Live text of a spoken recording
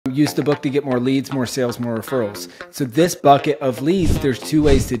Use the book to get more leads, more sales, more referrals. So this bucket of leads, there's two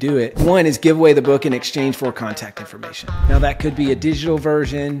ways to do it. One is give away the book in exchange for contact information. Now that could be a digital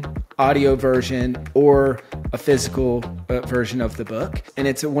version, audio version, or a physical version of the book. And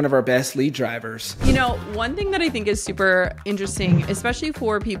it's one of our best lead drivers. You know, one thing that I think is super interesting, especially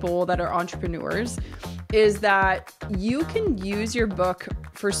for people that are entrepreneurs, is that you can use your book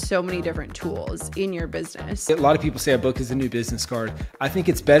for so many different tools in your business. A lot of people say a book is a new business card. I think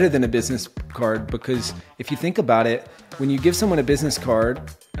it's better than a business card because if you think about it, when you give someone a business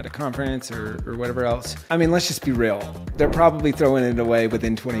card at a conference or whatever else, I mean, let's just be real. They're probably throwing it away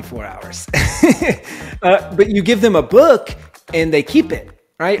within 24 hours. But you give them a book and they keep it,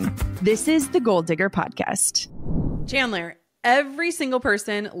 right? This is the Goal Digger Podcast. Chandler, every single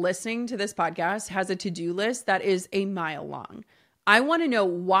person listening to this podcast has a to-do list that is a mile long. I want to know,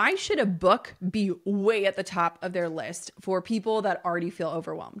 why should a book be way at the top of their list for people that already feel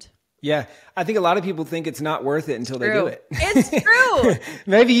overwhelmed? Yeah, I think a lot of people think it's not worth it until they do it. It's true.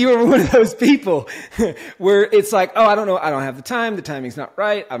 Maybe you were one of those people where it's like, oh, I don't know. I don't have the time. The timing's not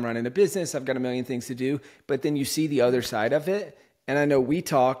right. I'm running a business. I've got a million things to do. But then you see the other side of it. And I know we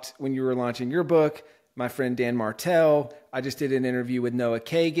talked when you were launching your book, my friend Dan Martell. I just did an interview with Noah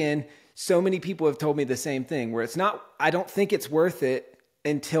Kagan. So many people have told me the same thing where it's not, I don't think it's worth it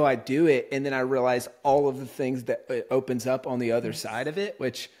until I do it. And then I realize all of the things that it opens up on the other side of it,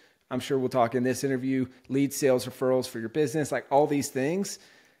 which I'm sure we'll talk in this interview, lead, sales, referrals for your business, like all these things.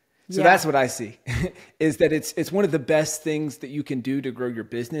 So that's what I see is that it's one of the best things that you can do to grow your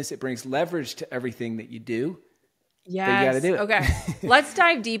business. It brings leverage to everything that you do. Yes. But you got to do it. Okay. Let's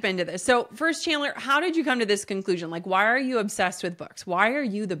dive deep into this. So first, Chandler, how did you come to this conclusion? Like, why are you obsessed with books? Why are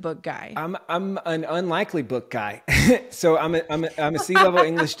you the book guy? I'm an unlikely book guy. So I'm a C-level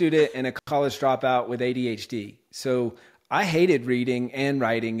English student and a college dropout with ADHD. So I hated reading and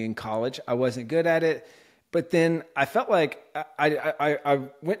writing in college. I wasn't good at it. But then I felt like I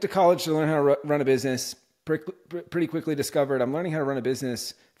went to college to learn how to run a business. Pretty quickly discovered I'm learning how to run a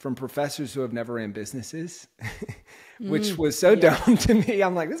business from professors who have never ran businesses, which was so dumb to me.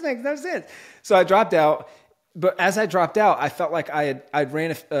 I'm like, this makes no sense. So I dropped out. But as I dropped out, I felt like I'd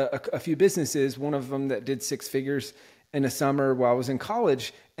ran a few businesses, one of them that did 6 figures in a summer while I was in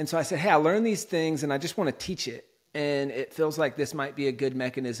college. And so I said, hey, I learned these things and I just want to teach it. And it feels like this might be a good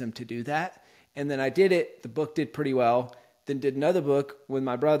mechanism to do that. And then I did it. The book did pretty well. Then did another book with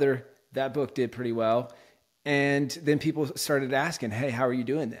my brother. That book did pretty well. And then people started asking, hey, how are you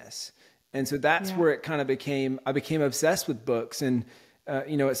doing this? And so that's where it kind of I became obsessed with books. And, at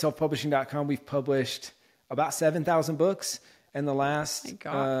selfpublishing.com, we've published about 7,000 books in the last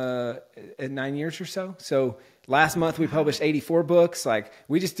 9 years or so. So last month we published 84 books. Like,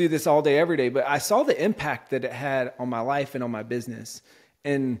 we just do this all day, every day. But I saw the impact that it had on my life and on my business.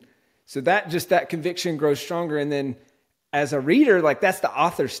 And so that conviction grows stronger. And then as a reader, like, that's the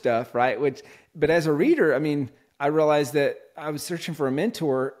author stuff, right? But as a reader, I mean, I realized that I was searching for a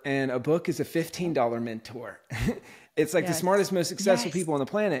mentor, and a book is a $15 mentor. It's like the smartest, most successful people on the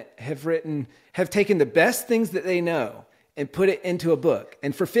planet have taken the best things that they know and put it into a book.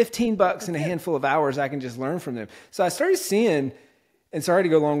 And for $15 and a handful of hours, I can just learn from them. So I started seeing, and sorry to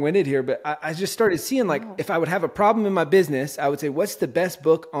go long-winded here, but I just started seeing, like, if I would have a problem in my business, I would say, what's the best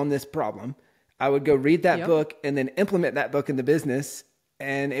book on this problem? I would go read that book and then implement that book in the business,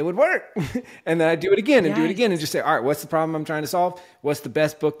 and it would work. And then I'd do it again and do it again and just say, all right, what's the problem I'm trying to solve? What's the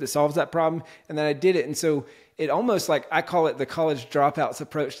best book that solves that problem? And then I did it. And so it almost, like, I call it the college dropout's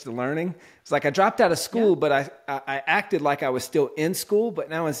approach to learning. It's like I dropped out of school, but I acted like I was still in school. But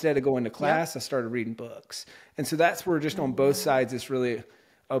now instead of going to class, I started reading books. And so that's where just on both sides, it's really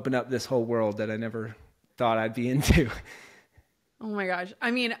opened up this whole world that I never thought I'd be into. Oh my gosh.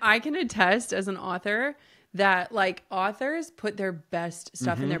 I mean, I can attest as an author that, like, authors put their best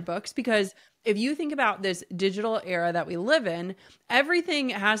stuff in their books, because if you think about this digital era that we live in, everything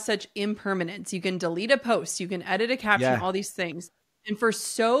has such impermanence. You can delete a post, you can edit a caption, all these things. And for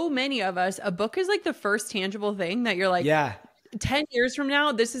so many of us, a book is like the first tangible thing that you're like, 10 years from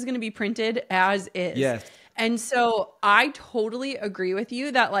now, this is going to be printed as is. Yes. And so I totally agree with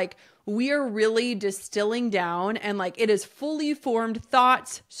you that, like, we are really distilling down, and, like, it is fully formed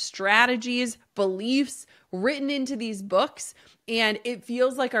thoughts, strategies, beliefs written into these books. And it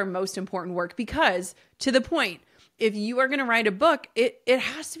feels like our most important work, because, to the point, if you are going to write a book, it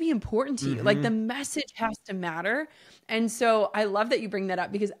has to be important to you. Like, the message has to matter. And so I love that you bring that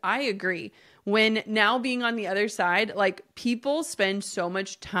up, because I agree. When now being on the other side, like, people spend so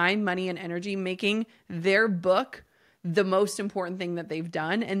much time, money, and energy making their book the most important thing that they've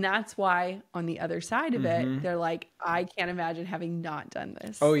done. And that's why on the other side of it, they're like, I can't imagine having not done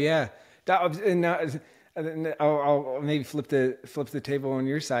this. Oh yeah. And I'll maybe flip the table on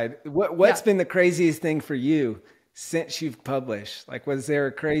your side. What's been the craziest thing for you since you've published? Like, was there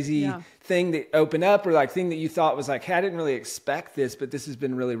a crazy thing that opened up, or like thing that you thought was like, hey, I didn't really expect this, but this has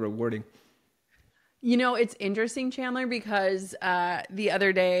been really rewarding? You know, it's interesting, Chandler, because the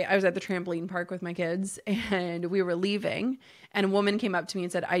other day I was at the trampoline park with my kids and we were leaving, and a woman came up to me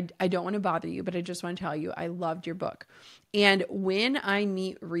and said, I don't want to bother you, but I just want to tell you I loved your book. And when I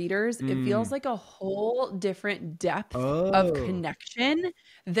meet readers, it feels like a whole different depth of connection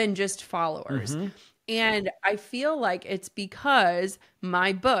than just followers. And I feel like it's because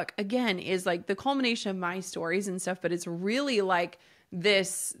my book, again, is like the culmination of my stories and stuff, but it's really like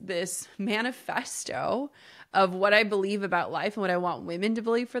this manifesto of what I believe about life and what I want women to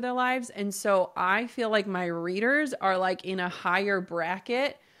believe for their lives. And so I feel like my readers are like in a higher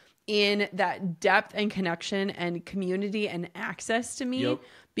bracket in that depth and connection and community and access to me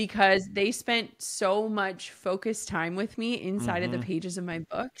because they spent so much focused time with me inside of the pages of my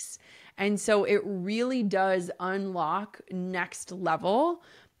books. And so it really does unlock next level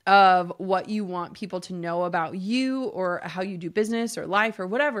of what you want people to know about you or how you do business or life or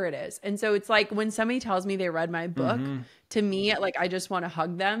whatever it is. And so it's like when somebody tells me they read my book, to me, like I just want to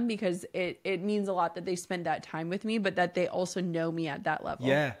hug them because it means a lot that they spend that time with me, but that they also know me at that level.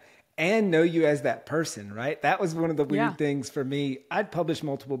 Yeah. And know you as that person, right? That was one of the weird things for me. I'd published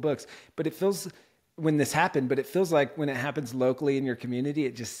multiple books, but it feels when this happened, but it feels like when it happens locally in your community,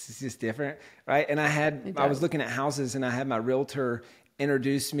 it's just different, right? And I was looking at houses and I had my realtor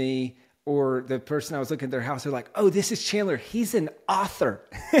introduce me, or the person I was looking at their house, they're like, oh, this is Chandler. He's an author.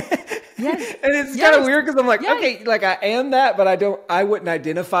 Yes. And it's kind of weird because I'm like, okay, like I am that, but I wouldn't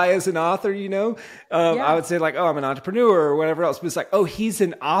identify as an author, you know? I would say like, oh, I'm an entrepreneur or whatever else, but it's like, oh, he's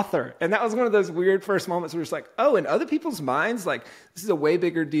an author. And that was one of those weird first moments where it's like, oh, in other people's minds, like this is a way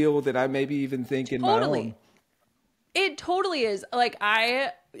bigger deal than I maybe even think in my own. It totally is. Like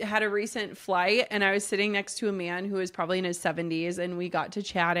I had a recent flight and I was sitting next to a man who was probably in his 70s and we got to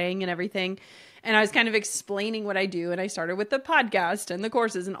chatting and everything. And I was kind of explaining what I do. And I started with the podcast and the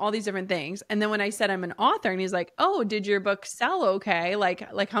courses and all these different things. And then when I said I'm an author and he's like, oh, did your book sell okay?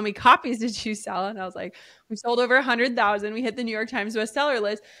 Like how many copies did you sell? And I was like, we sold over 100,000. We hit the New York Times bestseller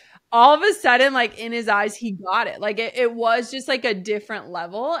list. All of a sudden, like in his eyes, he got it. Like it was just like a different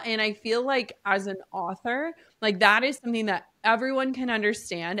level. And I feel like as an author, like that is something that everyone can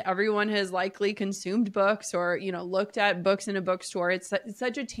understand. Everyone has likely consumed books or, you know, looked at books in a bookstore. It's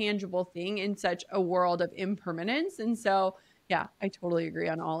such a tangible thing in such a world of impermanence. And so, yeah, I totally agree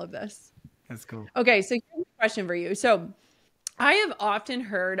on all of this. That's cool. Okay. So here's a question for you. So I have often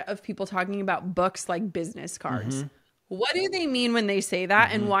heard of people talking about books like business cards. What do they mean when they say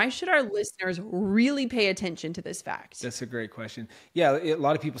that? And why should our listeners really pay attention to this fact? That's a great question. Yeah, a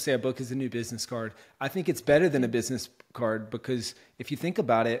lot of people say a book is a new business card. I think it's better than a business card because if you think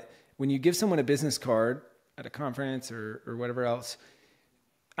about it, when you give someone a business card at a conference or whatever else,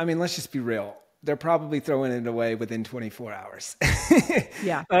 I mean, let's just be real. They're probably throwing it away within 24 hours.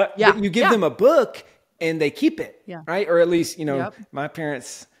 But you give them a book and they keep it, right? Or at least, you know, my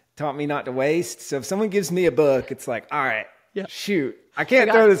parents taught me not to waste. So if someone gives me a book, it's like, all right, shoot, I can't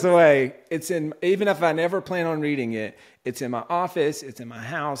throw this away. It's in, even if I never plan on reading it, it's in my office, it's in my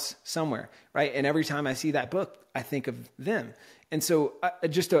house somewhere, right? And every time I see that book, I think of them. And so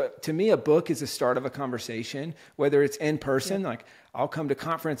to me, a book is the start of a conversation, whether it's in person, like I'll come to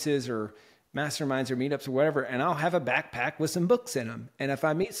conferences or masterminds or meetups or whatever, and I'll have a backpack with some books in them. And if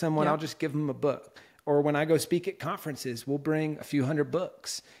I meet someone, I'll just give them a book. Or when I go speak at conferences, we'll bring a few hundred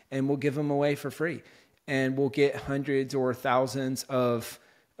books and we'll give them away for free. And we'll get hundreds or thousands of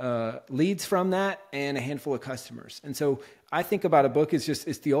leads from that and a handful of customers. And so I think about a book as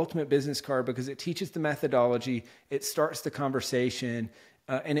it's the ultimate business card because it teaches the methodology, it starts the conversation,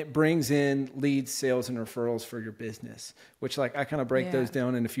 and it brings in leads, sales, and referrals for your business, which like I kind of break those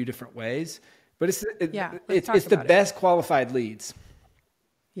down in a few different ways. But it's the best qualified leads.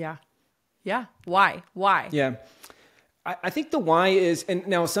 Yeah. Yeah. Why? Yeah. I think the why is, and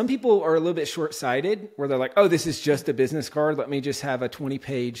now some people are a little bit short-sighted where they're like, oh, this is just a business card. Let me just have a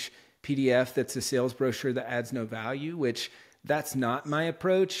 20-page PDF that's a sales brochure that adds no value, which that's not my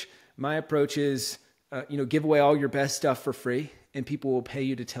approach. My approach is, give away all your best stuff for free and people will pay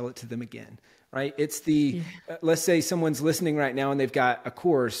you to tell it to them again, right? It's let's say someone's listening right now and they've got a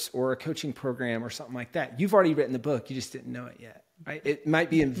course or a coaching program or something like that. You've already written the book. You just didn't know it yet. Right? It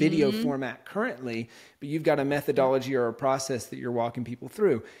might be in video format currently, but you've got a methodology or a process that you're walking people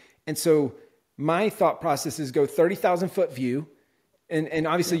through. And so my thought process is go 30,000 foot view. And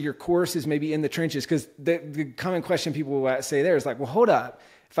obviously your course is maybe in the trenches, because the common question people will say there is like, well, hold up.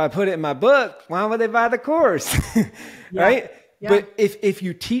 If I put it in my book, why would they buy the course? Right? Yeah. But if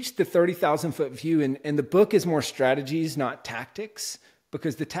you teach the 30,000 foot view, and the book is more strategies, not tactics,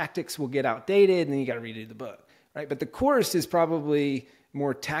 because the tactics will get outdated and then you got to redo the book, right? But the course is probably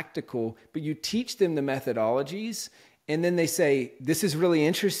more tactical, but you teach them the methodologies, and then they say, this is really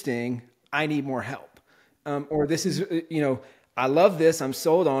interesting. I need more help. Or this is, I love this. I'm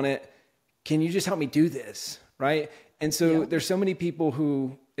sold on it. Can you just help me do this? Right. And so there's so many people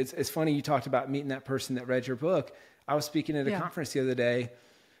who, it's funny. You talked about meeting that person that read your book. I was speaking at a conference the other day.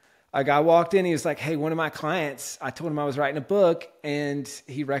 A guy walked in, he was like, hey, one of my clients, I told him I was writing a book and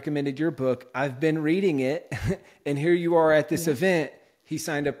he recommended your book. I've been reading it and here you are at this event. He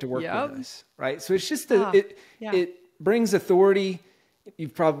signed up to work with us. Right. So it's just, it brings authority.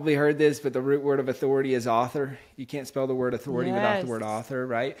 You've probably heard this, but the root word of authority is author. You can't spell the word authority without the word author,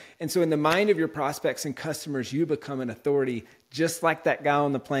 right? And so in the mind of your prospects and customers, you become an authority, just like that guy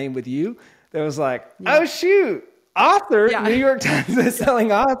on the plane with you that was like, oh, shoot, author, New York Times bestselling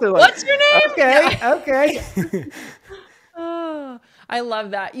author. Like, what's your name? Okay. Oh, I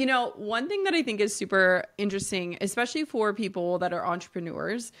love that. One thing that I think is super interesting, especially for people that are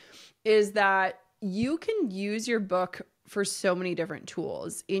entrepreneurs, is that you can use your book for so many different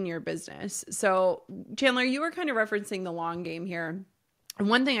tools in your business. So Chandler, you were kind of referencing the long game here. And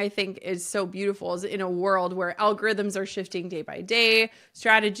one thing I think is so beautiful is in a world where algorithms are shifting day by day,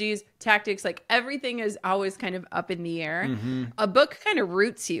 strategies, tactics, like everything is always kind of up in the air. Mm-hmm. A book kind of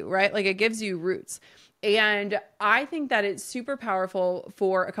roots you, right? Like it gives you roots. And I think that it's super powerful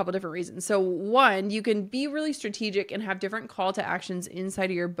for a couple different reasons. So one, you can be really strategic and have different call to actions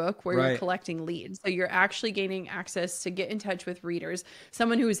inside of your book where you're collecting leads. So you're actually gaining access to get in touch with readers.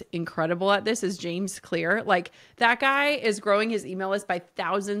 Someone who's incredible at this is James Clear. Like that guy is growing his email list by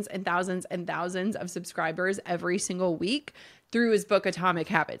thousands and thousands and thousands of subscribers every single week through his book, Atomic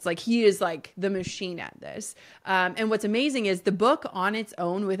Habits. Like he is like the machine at this. And what's amazing is the book on its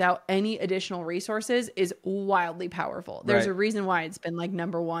own without any additional resources is wildly powerful. There's a reason why it's been like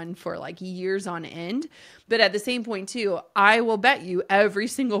number one for like years on end. But at the same point too, I will bet you every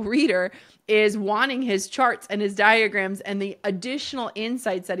single reader is wanting his charts and his diagrams and the additional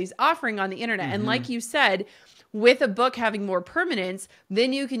insights that he's offering on the internet. Mm-hmm. And like you said, with a book having more permanence,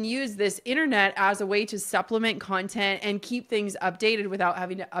 then you can use this internet as a way to supplement content and keep things updated without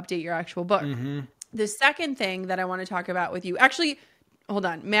having to update your actual book. Mm-hmm. The second thing that I want to talk about with you, actually, hold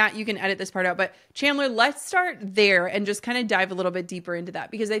on, Matt, you can edit this part out, but Chandler, let's start there and just kind of dive a little bit deeper into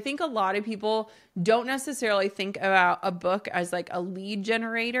that, because I think a lot of people don't necessarily think about a book as like a lead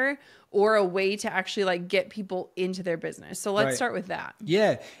generator or a way to actually like get people into their business. So let's start with that.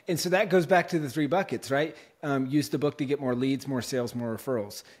 Yeah. And so that goes back to the 3 buckets, right? Use the book to get more leads, more sales, more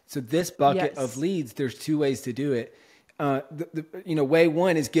referrals. So this bucket of leads, there's 2 ways to do it. Way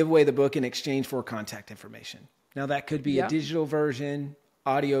one is give away the book in exchange for contact information. Now that could be a digital version,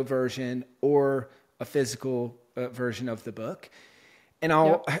 audio version, or a physical version of the book. And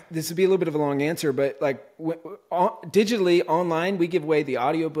this would be a little bit of a long answer, but like digitally online, we give away the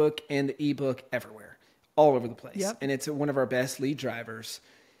audiobook and the ebook everywhere, all over the place. Yep. And it's one of our best lead drivers.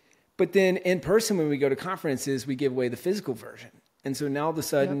 But then in person, when we go to conferences, we give away the physical version. And so now all of a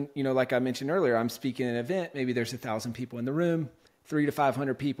sudden, like I mentioned earlier, I'm speaking at an event, maybe there's 1,000 people in the room, 300 to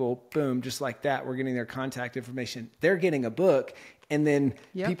 500 people, boom, just like that. We're getting their contact information. They're getting a book. And then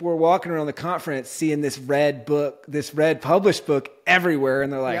people are walking around the conference seeing this red book, this red published book everywhere.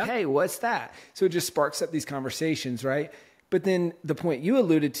 And they're like, hey, what's that? So it just sparks up these conversations, right? But then the point you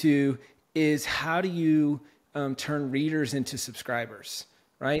alluded to is how do you turn readers into subscribers,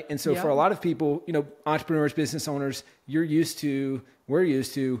 right? And so for a lot of people, entrepreneurs, business owners, we're used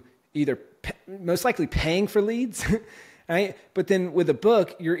to either most likely paying for leads, right? But then with a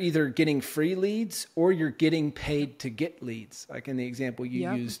book, you're either getting free leads or you're getting paid to get leads, like in the example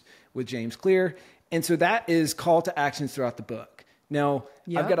you used with James Clear. And so that is call to actions throughout the book. Now,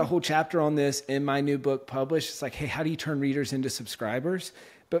 I've got a whole chapter on this in my new book published. It's like, hey, how do you turn readers into subscribers?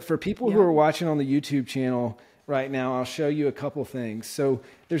 But for people who are watching on the YouTube channel right now, I'll show you a couple things. So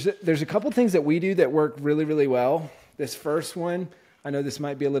there's a couple things that we do that work really, really well. This first one, I know this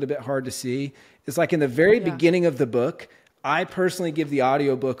might be a little bit hard to see. It's like in the very beginning of the book, I personally give the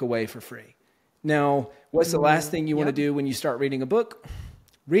audiobook away for free. Now, what's the last thing you want to do when you start reading a book?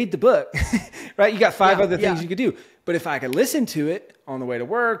 Read the book, right? You got 5 other things you could do. But if I could listen to it on the way to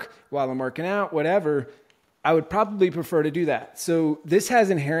work, while I'm working out, whatever, I would probably prefer to do that. So this has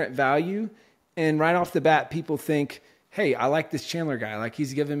inherent value. And right off the bat, people think, hey, I like this Chandler guy. Like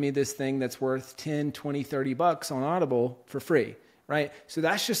he's giving me this thing that's worth 10, 20, $30 on Audible for free. Right. So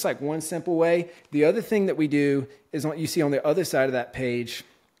that's just like one simple way. The other thing that we do is what you see on the other side of that page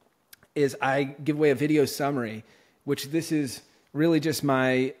is I give away a video summary, which this is really just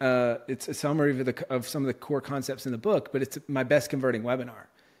my, it's a summary of some of the core concepts in the book, but it's my best converting webinar.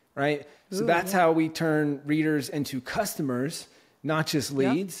 Right. So that's how we turn readers into customers, not just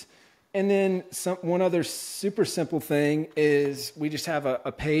leads. And then one other super simple thing is we just have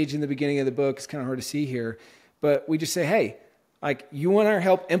a page in the beginning of the book. It's kind of hard to see here, but we just say, hey, like you want our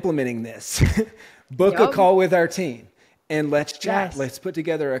help implementing this, book a call with our team and let's chat. Yes. Let's put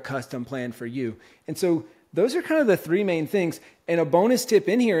together a custom plan for you. And so those are kind of the three main things. And a bonus tip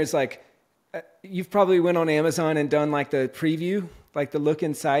in here is like, you've probably went on Amazon and done like the preview, like the look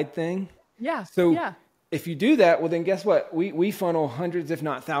inside thing. Yeah. So if you do that, well, then guess what? We funnel hundreds, if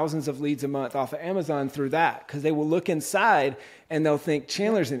not thousands of leads a month off of Amazon through that because they will look inside and they'll think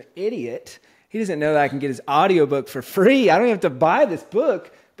Chandler's an idiot. He doesn't know that I can get his audiobook for free. I don't have to buy this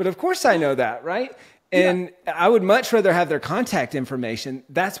book, but of course I know that, right? And I would much rather have their contact information.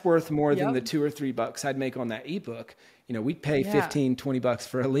 That's worth more than the $2 or $3 I'd make on that ebook. You know, we'd pay $15, $20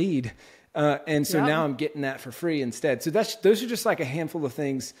 for a lead. And so now I'm getting that for free instead. So those are just like a handful of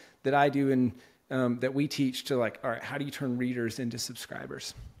things that I do and that we teach to like, all right, how do you turn readers into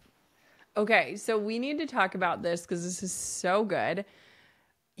subscribers? Okay, so we need to talk about this because this is so good.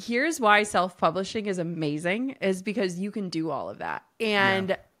 Here's why self-publishing is amazing is because you can do all of that.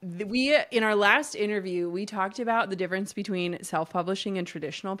 And we, in our last interview, we talked about the difference between self-publishing and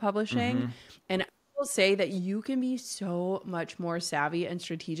traditional publishing. And I will say that you can be so much more savvy and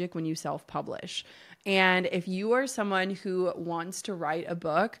strategic when you self-publish. And if you are someone who wants to write a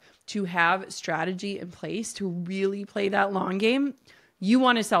book, to have strategy in place, to really play that long game, you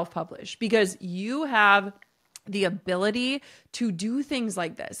want to self-publish because you have the ability to do things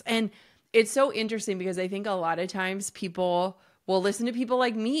like this. And it's so interesting because I think a lot of times people will listen to people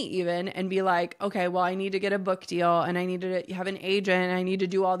like me even and be like, okay, well, I need to get a book deal and I need to have an agent and I need to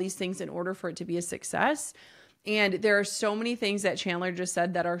do all these things in order for it to be a success. And there are so many things that Chandler just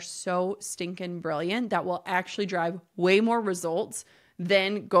said that are so stinking brilliant that will actually drive way more results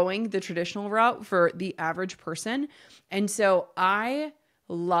than going the traditional route for the average person. And so I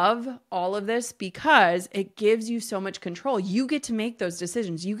love all of this because it gives you so much control. You get to make those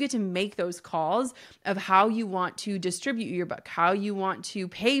decisions. You get to make those calls of how you want to distribute your book, how you want to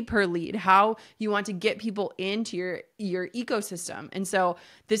pay per lead, how you want to get people into your ecosystem. And so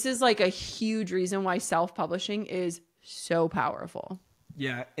this is like a huge reason why self-publishing is so powerful.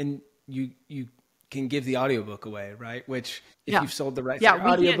 Yeah. And you can give the audiobook away, right? Which if you've sold the rights to your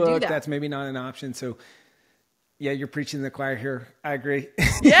audiobook, that's maybe not an option. So yeah, you're preaching to the choir here. I agree.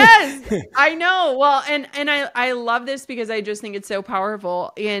 Yes, I know. Well, and I love this because I just think it's so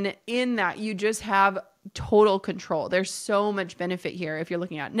powerful in that you just have total control. There's so much benefit here if you're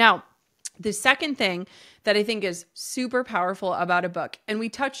looking at. Now, the second thing that I think is super powerful about a book, and we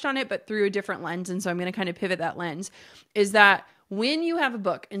touched on it, but through a different lens, and so I'm going to kind of pivot that lens, is that when you have a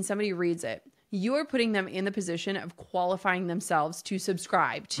book and somebody reads it, you are putting them in the position of qualifying themselves to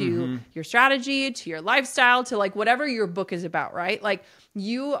subscribe to your strategy, to your lifestyle, to like whatever your book is about, right? Like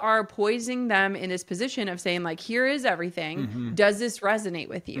you are poising them in this position of saying like, here is everything. Does this resonate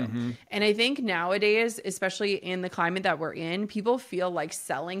with you? And I think nowadays, especially in the climate that we're in, people feel like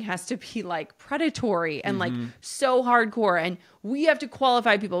selling has to be like predatory and like so hardcore. And we have to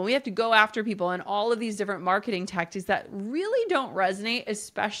qualify people and we have to go after people and all of these different marketing tactics that really don't resonate,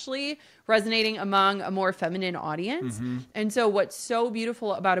 especially resonating among a more feminine audience. And so what's so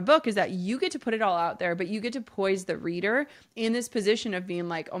beautiful about a book is that you get to put it all out there, but you get to poise the reader in this position of being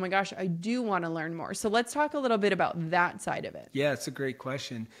like, oh my gosh, I do want to learn more. So let's talk a little bit about that side of it. Yeah, it's a great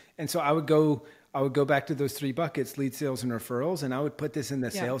question. And so I would go back to those three buckets, lead, sales, and referrals. And I would put this in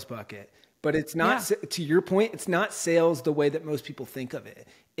the sales bucket. But it's not, to your point, it's not sales the way that most people think of it.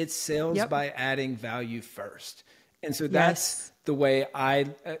 It's sales by adding value first. And so that's the way I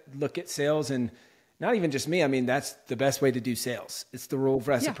look at sales, and not even just me. I mean, that's the best way to do sales. It's the rule of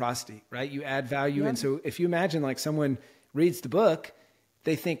reciprocity, right? You add value. And so if you imagine like someone reads the book,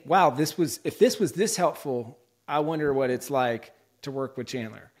 they think, wow, if this was this helpful, I wonder what it's like to work with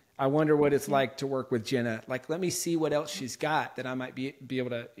Chandler. I wonder what it's like to work with Jenna. Like, let me see what else she's got that I might be able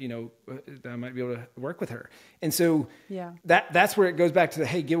to, that I might be able to work with her. And so that's where it goes back to the,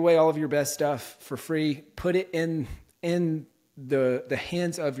 hey, give away all of your best stuff for free. Put it in the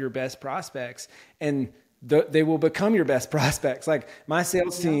hands of your best prospects, and they will become your best prospects. Like my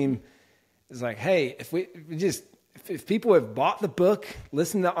sales team is like, hey, if people have bought the book,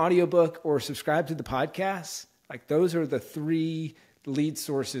 listened to the audiobook, or subscribed to the podcast, Like those are the 3 lead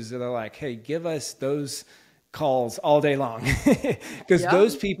sources that are like, hey, give us those calls all day long because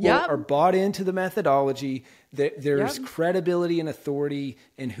those people are bought into the methodology. There's credibility and authority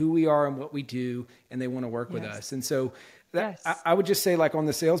in who we are and what we do, and they want to work with us. And so that, I would just say, like on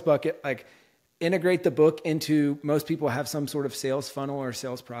the sales bucket, like integrate the book into, most people have some sort of sales funnel or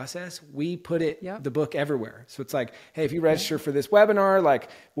sales process. We put the book everywhere. So it's like, hey, if you register for this webinar, like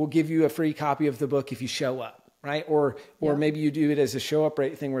we'll give you a free copy of the book if you show up. Right. Or maybe you do it as a show up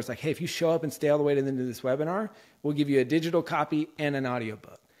rate thing where it's like, hey, if you show up and stay all the way to the end of this webinar, we'll give you a digital copy and an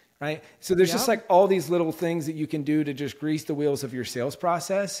audiobook. Right. So there's just like all these little things that you can do to just grease the wheels of your sales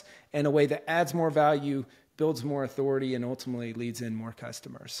process in a way that adds more value, builds more authority, and ultimately leads in more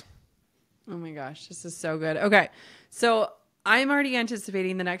customers. Oh my gosh, this is so good. Okay. So I'm already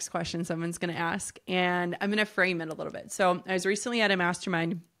anticipating the next question someone's going to ask, and I'm going to frame it a little bit. So I was recently at a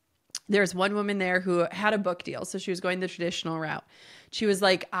mastermind. There's one woman there who had a book deal. So she was going the traditional route. She was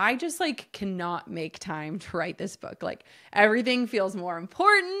like, I just like cannot make time to write this book. Like everything feels more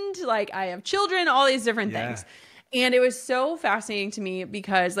important. Like I have children, all these different things. And it was so fascinating to me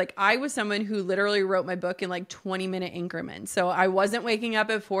because like I was someone who literally wrote my book in like 20-minute increments. So I wasn't waking up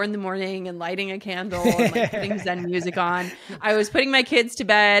at 4 a.m. and lighting a candle and like putting Zen music on. I was putting my kids to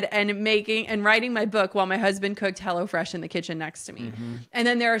bed and writing my book while my husband cooked HelloFresh in the kitchen next to me. And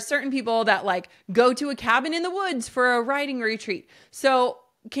then there are certain people that like go to a cabin in the woods for a writing retreat. So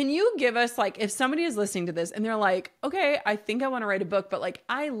can you give us, like, if somebody is listening to this and they're like, okay, I think I want to write a book, but like,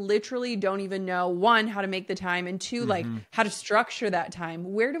 I literally don't even know, 1, how to make the time, and 2, like how to structure that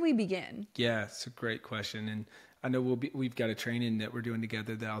time. Where do we begin? Yeah, it's a great question. And I know we've got a training that we're doing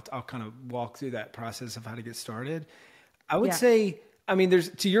together that I'll kind of walk through that process of how to get started. I would say, I mean,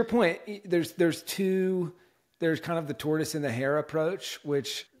 to your point, there's kind of the tortoise and the hare approach,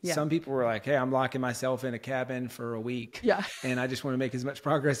 which some people were like, hey, I'm locking myself in a cabin for a week. And I just want to make as much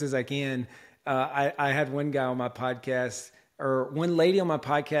progress as I can. I had one guy on my podcast, or one lady on my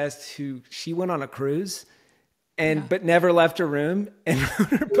podcast, who she went on a cruise but never left her room and wrote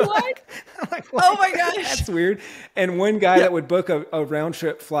her book. What? I'm like, what? Oh my gosh. That's weird. And one guy that would book a round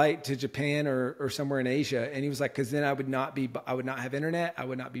trip flight to Japan or somewhere in Asia. And he was like, cause then I would not have internet. I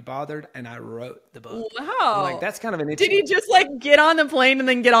would not be bothered. And I wrote the book. Wow. I'm like, that's kind of an interesting. Did he just like get on the plane and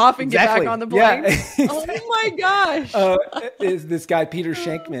then get off and get back on the plane? Yeah. Oh my gosh. Is this guy, Peter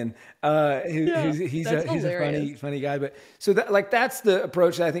Shankman, he's a funny guy. But so that's the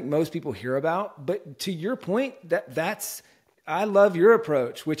approach that I think most people hear about. But to your point, I love your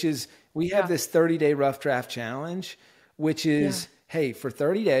approach, which is we have this 30-day rough draft challenge, which is, hey, for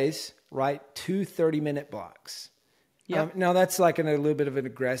 30 days, write 2 30-minute blocks. Now that's like a little bit of an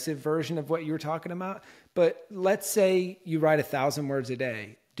aggressive version of what you were talking about. But let's say you write 1,000 words a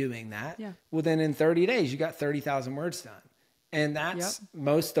day doing that. Well, then in 30 days, you got 30,000 words done. And that's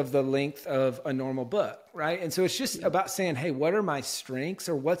most of the length of a normal book, right? And so it's just about saying, hey, what are my strengths,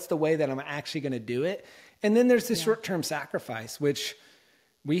 or what's the way that I'm actually going to do it? And then there's the short-term sacrifice, which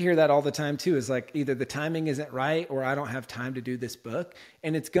we hear that all the time too, is like either the timing isn't right or I don't have time to do this book.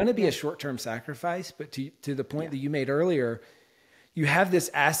 And it's going to be a short-term sacrifice. But to the point that you made earlier, you have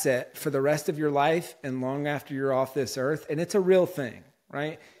this asset for the rest of your life and long after you're off this earth. And it's a real thing,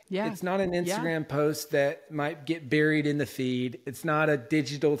 right? It's not an Instagram post that might get buried in the feed. It's not a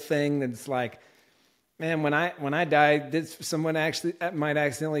digital thing that's like, man, when I die, someone actually might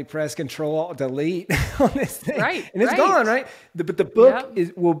accidentally press Control-Delete on this thing, and it's gone, right? But the book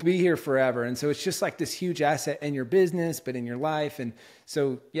will be here forever, and so it's just like this huge asset in your business, but in your life, and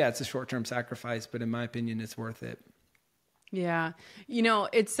so it's a short-term sacrifice, but in my opinion, it's worth it. Yeah. You know,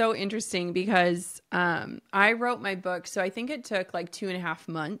 it's so interesting because I wrote my book. So I think it took like 2.5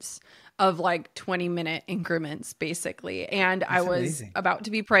 months of like 20-minute increments, basically. And I was about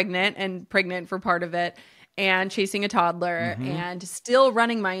to be pregnant for part of it, and chasing a toddler and still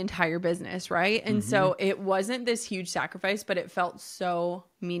running my entire business. Right. And so it wasn't this huge sacrifice, but it felt so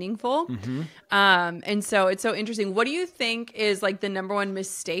meaningful. And so it's so interesting. What do you think is like the number one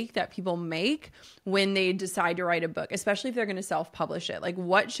mistake that people make when they decide to write a book, especially if they're going to self-publish it? Like,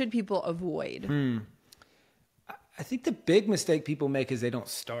 what should people avoid? I think the big mistake people make is they don't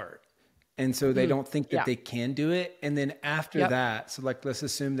start. And so they don't think that they can do it. And then after that, so like, let's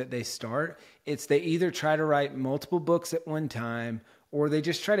assume that they start, they either try to write multiple books at one time, or they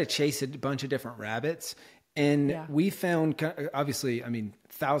just try to chase a bunch of different rabbits. And we found, obviously, I mean,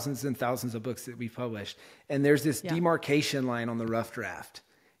 thousands and thousands of books that we've published. And there's this demarcation line on the rough draft.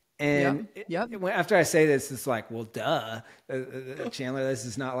 And Yep. after I say this, it's like, well, duh, Chandler, this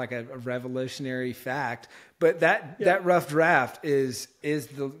is not like a revolutionary fact. But that rough draft is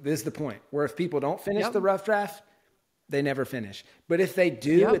the point where if people don't finish the rough draft, they never finish. But if they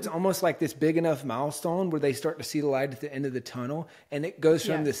do, it's almost like this big enough milestone where they start to see the light at the end of the tunnel. And it goes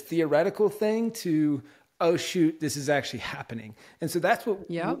from this theoretical thing to, oh, shoot, this is actually happening. And so that's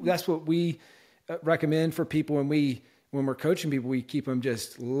what we recommend for people when we're coaching people. We keep them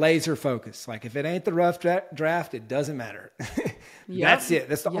just laser focused. Like if it ain't the rough draft, it doesn't matter. That's it.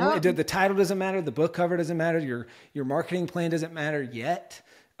 That's the only, the title doesn't matter. The book cover doesn't matter. Your marketing plan doesn't matter yet.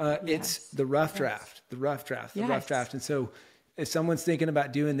 It's the rough draft, the rough draft. And so if someone's thinking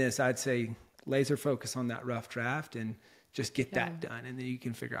about doing this, I'd say laser focus on that rough draft and just get that done. And then you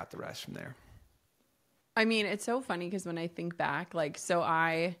can figure out the rest from there. I mean, it's so funny because when I think back, like,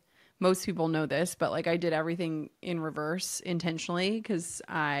 most people know this, but like I did everything in reverse intentionally because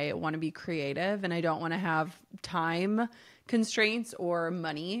I want to be creative and I don't want to have time constraints or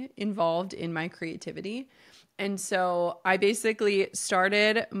money involved in my creativity. And so I basically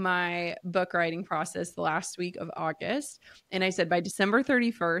started my book writing process the last week of August. And I said, by December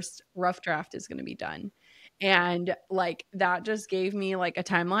 31st, rough draft is going to be done. And like, that just gave me like a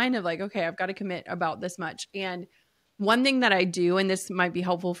timeline of like, okay, I've got to commit about this much. And one thing that I do, and this might be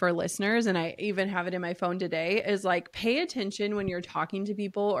helpful for listeners, and I even have it in my phone today, is like pay attention when you're talking to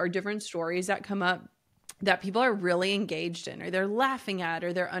people or different stories that come up that people are really engaged in, or they're laughing at,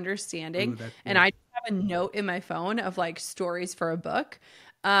 or they're understanding. And I have a note in my phone of like stories for a book.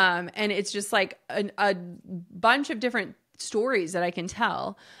 And it's just like a bunch of different stories that I can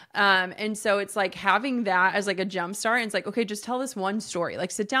tell. And so it's like having that as like a jump start. And it's like, okay, just tell this one story,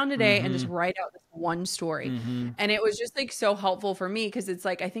 like sit down today and just write out this one story. And it was just like so helpful for me. Cause it's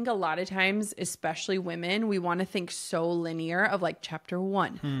like, I think a lot of times, especially women, we want to think so linear of like chapter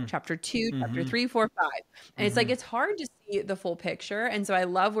 1, chapter 2, chapter 3, 4, 5. And it's like, it's hard to see the full picture. And so I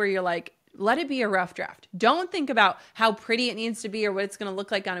love where you're like, let it be a rough draft. Don't think about how pretty it needs to be or what it's going to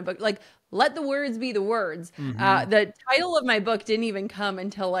look like on a book. Like, let the words be the words. The title of my book didn't even come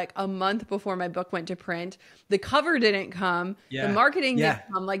until like a month before my book went to print. The cover didn't come. The marketing didn't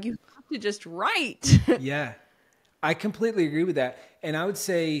come. Like, you have to just write. I completely agree with that. And I would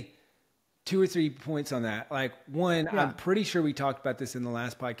say 2 or 3 points on that. Like one, I'm pretty sure we talked about this in the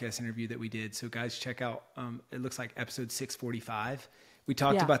last podcast interview that we did. So guys, check out, it looks like episode 645. We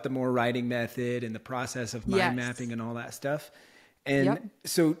talked about the more writing method and the process of mind mapping and all that stuff. And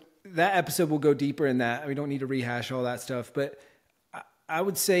so that episode will go deeper in that. We don't need to rehash all that stuff, but I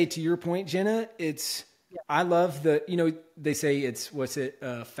would say to your point, Jenna, I love they say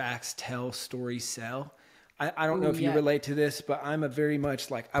facts tell, stories sell. I don't know if you relate to this, but I'm a very much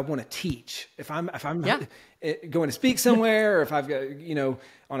like, I want to teach. If I'm going to speak somewhere, or if I've got,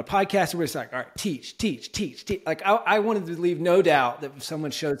 on a podcast where it's like, all right, teach. Like I wanted to leave no doubt that if someone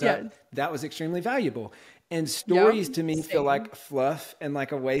shows up, that was extremely valuable. And stories to me feel like fluff and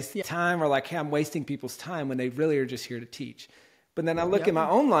like a waste of time, or like, hey, I'm wasting people's time when they really are just here to teach. But then I look at my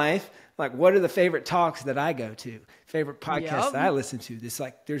own life, like, what are the favorite talks that I go to, favorite podcasts that I listen to?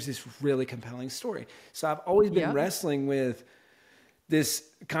 There's this really compelling story. So I've always been wrestling with this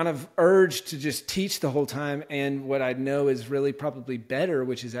kind of urge to just teach the whole time. And what I know is really probably better,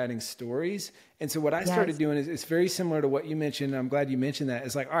 which is adding stories. And so what I started doing is it's very similar to what you mentioned. I'm glad you mentioned that.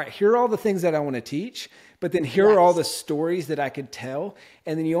 It's like, all right, here are all the things that I want to teach, but then here are all the stories that I could tell.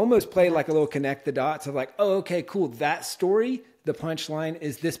 And then you almost play like a little connect the dots of like, oh, okay, cool. That story, the punchline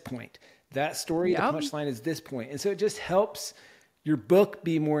is this point. That story, the punchline is this point. And so it just helps your book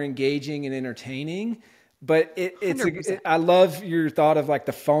be more engaging and entertaining. But I love your thought of like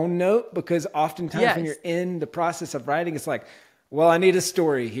the phone note, because oftentimes when you're in the process of writing, it's like, well, I need a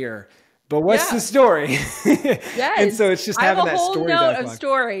story here, but what's the story? And so it's just having that story. I have a whole note of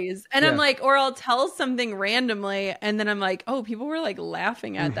stories, and I'm like, or I'll tell something randomly, and then I'm like, oh, people were like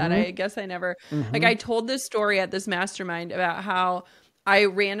laughing at that. I guess I never like, I told this story at this mastermind about how I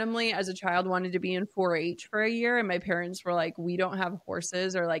randomly, as a child, wanted to be in 4-H for a year. And my parents were like, we don't have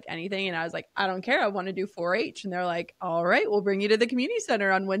horses or like anything. And I was like, I don't care. I want to do 4-H. And they're like, all right, we'll bring you to the community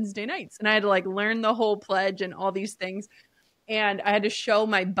center on Wednesday nights. And I had to like learn the whole pledge and all these things. And I had to show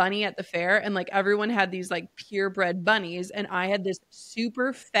my bunny at the fair. And like everyone had these like purebred bunnies. And I had this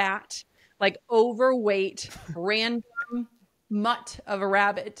super fat, like overweight, random mutt of a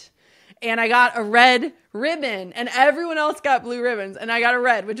rabbit. And I got a red ribbon, and everyone else got blue ribbons, and I got a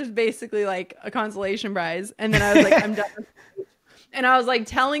red, which is basically like a consolation prize. And then I was like, I'm done. And I was like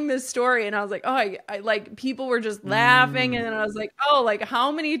telling this story, and I was like, oh, I like, people were just laughing. And then I was like, oh, like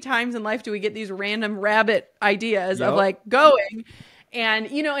how many times in life do we get these random rabbit ideas of like going?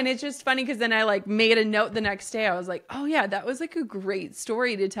 And, you know, and it's just funny because then I like made a note the next day. I was like, oh yeah, that was like a great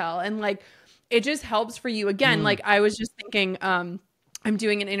story to tell. And like, it just helps for you. Again, like I was just thinking, I'm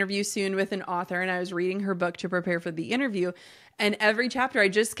doing an interview soon with an author and I was reading her book to prepare for the interview. And every chapter, I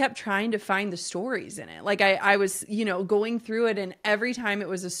just kept trying to find the stories in it. Like I was, you know, going through it, and every time it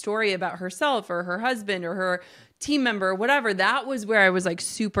was a story about herself or her husband or her team member or whatever, that was where I was like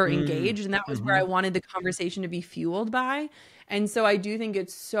super engaged. And that was where I wanted the conversation to be fueled by. And so I do think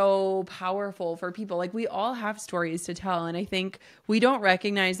it's so powerful for people. Like we all have stories to tell. And I think we don't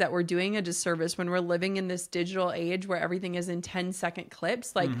recognize that we're doing a disservice when we're living in this digital age where everything is in 10-second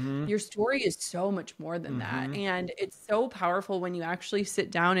clips. Like your story is so much more than that. And it's so powerful when you actually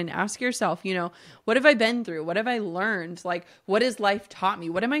sit down and ask yourself, you know, what have I been through? What have I learned? Like, what has life taught me?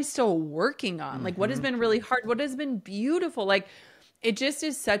 What am I still working on? Like, what has been really hard? What has been beautiful? Like, it just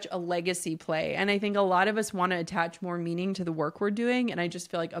is such a legacy play. And I think a lot of us want to attach more meaning to the work we're doing. And I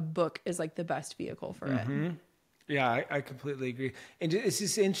just feel like a book is like the best vehicle for it. Yeah, I completely agree. And it's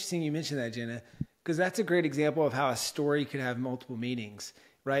just interesting you mentioned that, Jenna, because that's a great example of how a story could have multiple meanings,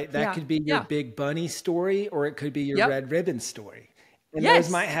 right? That could be your big bunny story, or it could be your red ribbon story. And those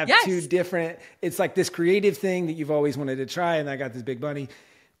might have two different, it's like this creative thing that you've always wanted to try, and I got this big bunny.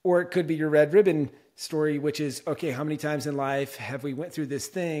 Or it could be your red ribbon story, which is, okay, how many times in life have we went through this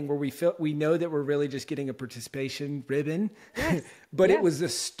thing where we know that we're really just getting a participation ribbon, but it was the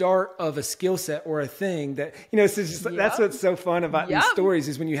start of a skill set or a thing that, you know, so just, that's what's so fun about these stories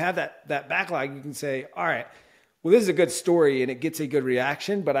is when you have that backlog, you can say, all right, well, this is a good story and it gets a good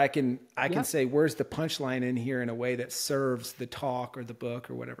reaction, but I can say, where's the punchline in here in a way that serves the talk or the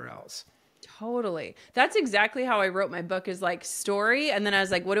book or whatever else. Totally. That's exactly how I wrote my book, is like story. And then I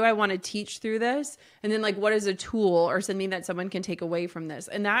was like, what do I want to teach through this? And then like, what is a tool or something that someone can take away from this?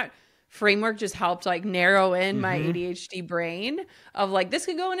 And that framework just helped like narrow in my ADHD brain of like, this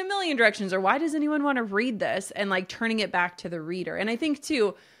could go in a million directions, or why does anyone want to read this? And like turning it back to the reader. And I think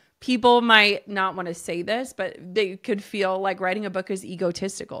too, people might not want to say this, but they could feel like writing a book is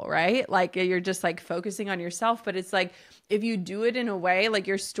egotistical, right? Like you're just like focusing on yourself. But it's like, if you do it in a way, like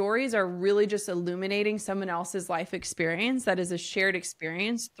your stories are really just illuminating someone else's life experience that is a shared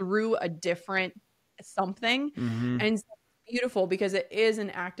experience through a different something. And it's beautiful because it is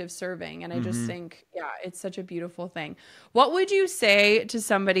an act of serving. And I just think, it's such a beautiful thing. What would you say to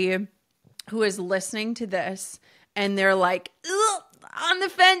somebody who is listening to this and they're like, ugh, on the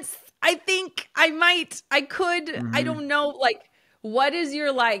fence, I think I could, I don't know. Like, what is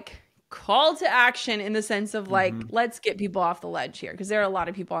your like call to action in the sense of like, let's get people off the ledge here? Because there are a lot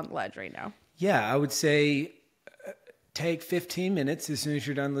of people on the ledge right now. Yeah, I would say take 15 minutes as soon as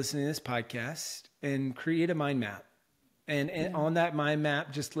you're done listening to this podcast and create a mind map. And on that mind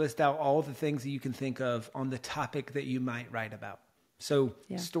map, just list out all the things that you can think of on the topic that you might write about. So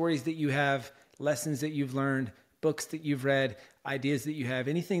stories that you have, lessons that you've learned, books that you've read, ideas that you have,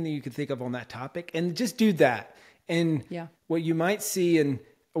 anything that you can think of on that topic, and just do that. And what you might see, and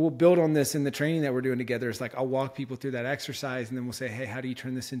we'll build on this in the training that we're doing together, is like, I'll walk people through that exercise and then we'll say, hey, how do you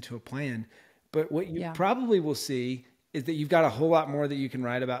turn this into a plan? But what you probably will see is that you've got a whole lot more that you can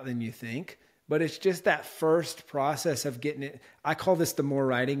write about than you think, but it's just that first process of getting it. I call this the more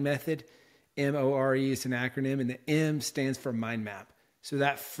writing method. MORE is an acronym, and the M stands for mind map. So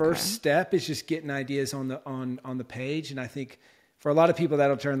that first step is just getting ideas on the page. And I think for a lot of people,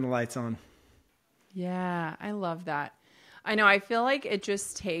 that'll turn the lights on. Yeah, I love that. I know. I feel like it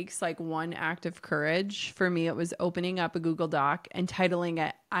just takes like one act of courage. For me, it was opening up a Google Doc and titling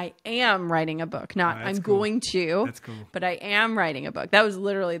it, I am writing a book. Not I'm going to, but I am writing a book. That was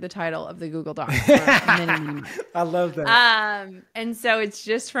literally the title of the Google Doc. I love that. And so it's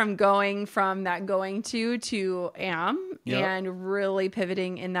just from going from that going to am and really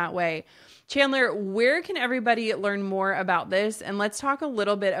pivoting in that way. Chandler, where can everybody learn more about this? And let's talk a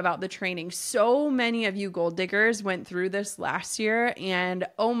little bit about the training. So many of you gold diggers went through this last year, and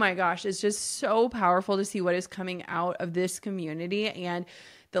oh my gosh, it's just so powerful to see what is coming out of this community and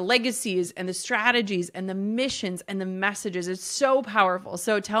the legacies and the strategies and the missions and the messages. It's so powerful.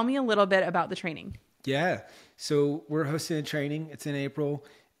 So tell me a little bit about the training. Yeah. So we're hosting a training. It's in April.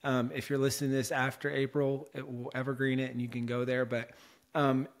 If you're listening to this after April, it will evergreen it and you can go there. But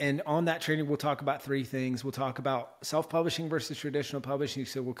and on that training, we'll talk about three things. We'll talk about self-publishing versus traditional publishing.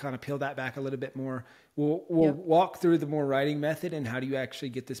 So we'll kind of peel that back a little bit more. We'll walk through the more writing method and how do you actually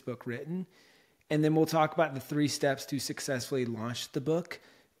get this book written. And then we'll talk about the 3 steps to successfully launch the book.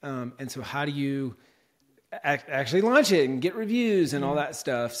 And so how do you actually launch it and get reviews and all that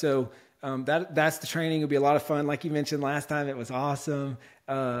stuff. So that's the training. It'll be a lot of fun. Like you mentioned last time, it was awesome.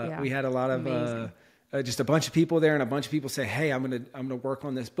 We had a lot of just a bunch of people there, and a bunch of people say, hey, I'm gonna work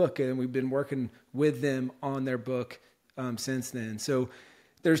on this book. And we've been working with them on their book since then. So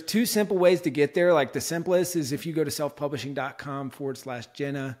there's two simple ways to get there. Like the simplest is if you go to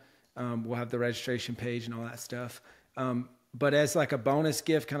selfpublishing.com/Jenna, we'll have the registration page and all that stuff. But as like a bonus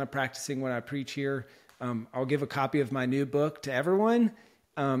gift, kind of practicing what I preach here, I'll give a copy of my new book to everyone.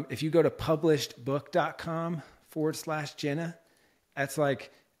 If you go to publishedbook.com/Jenna, that's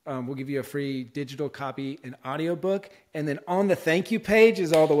like, we'll give you a free digital copy and audiobook. And then on the thank you page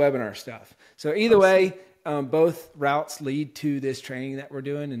is all the webinar stuff. So either way, both routes lead to this training that we're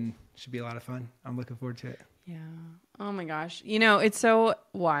doing, and it should be a lot of fun. I'm looking forward to it. Yeah. Oh my gosh. You know, it's so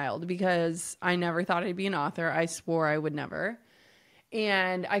wild because I never thought I'd be an author. I swore I would never.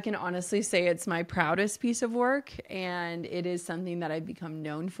 And I can honestly say it's my proudest piece of work, and it is something that I've become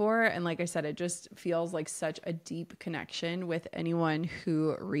known for. And like I said, it just feels like such a deep connection with anyone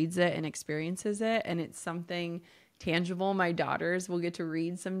who reads it and experiences it. And it's something tangible my daughters will get to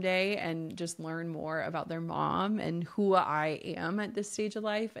read someday and just learn more about their mom and who I am at this stage of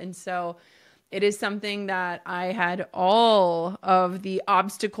life. And so it is something that I had all of the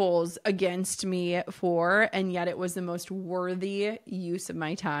obstacles against me for, and yet it was the most worthy use of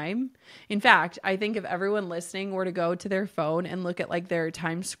my time. In fact, I think if everyone listening were to go to their phone and look at like their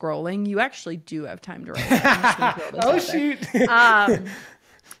time scrolling, you actually do have time to write. Oh, shoot.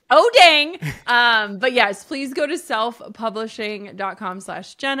 Oh, dang. But yes, please go to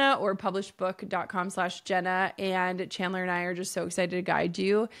selfpublishing.com/Jenna or publishedbook.com/Jenna. And Chandler and I are just so excited to guide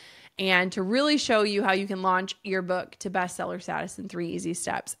you and to really show you how you can launch your book to bestseller status in 3 easy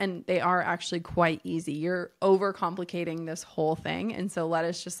steps. And they are actually quite easy. You're overcomplicating this whole thing. And so let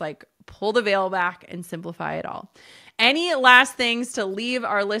us just like pull the veil back and simplify it all. Any last things to leave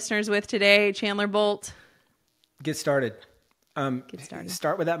our listeners with today, Chandler Bolt? Get started.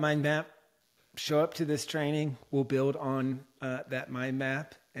 Start with that mind map. Show up to this training. We'll build on that mind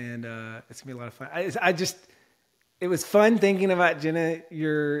map, and it's gonna be a lot of fun. It was fun thinking about Jenna,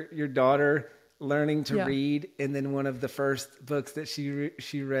 your daughter, learning to read, and then one of the first books that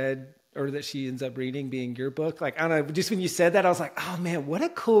she read or that she ends up reading being your book. Like, I don't know, just when you said that, I was like, oh man, what a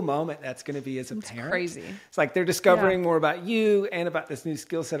cool moment that's going to be as a parent. Crazy. It's like they're discovering more about you and about this new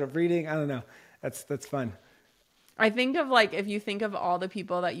skill set of reading. I don't know. That's fun. I think of like, if you think of all the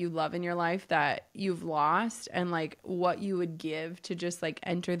people that you love in your life that you've lost and like what you would give to just like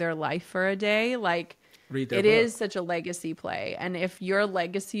enter their life for a day, like it is such a legacy play. And if your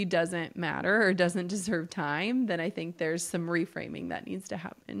legacy doesn't matter or doesn't deserve time, then I think there's some reframing that needs to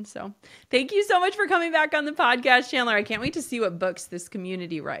happen. So thank you so much for coming back on the podcast, Chandler. I can't wait to see what books this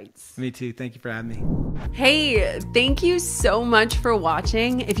community writes. Me too. Thank you for having me. Hey, thank you so much for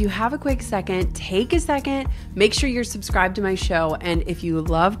watching. If you have a quick second, take a second, make sure you're subscribed to my show. And if you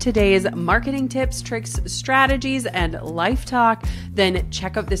love today's marketing tips, tricks, strategies, and life talk, then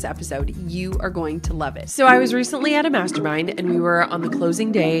check out this episode. You are going to love it. So I was recently at a mastermind and we were on the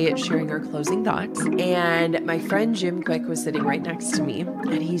closing day sharing our closing thoughts. And my friend Jim Quick was sitting right next to me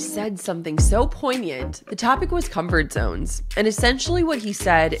and he said something so poignant. The topic was comfort zones. And essentially what he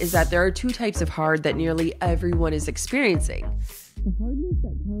said is that there are 2 types of hard that nearly everyone is experiencing. The hardness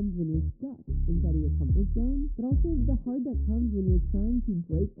that comes when you're stuck inside of your comfort zone, but also the hard that comes when you're trying to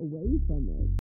break away from it.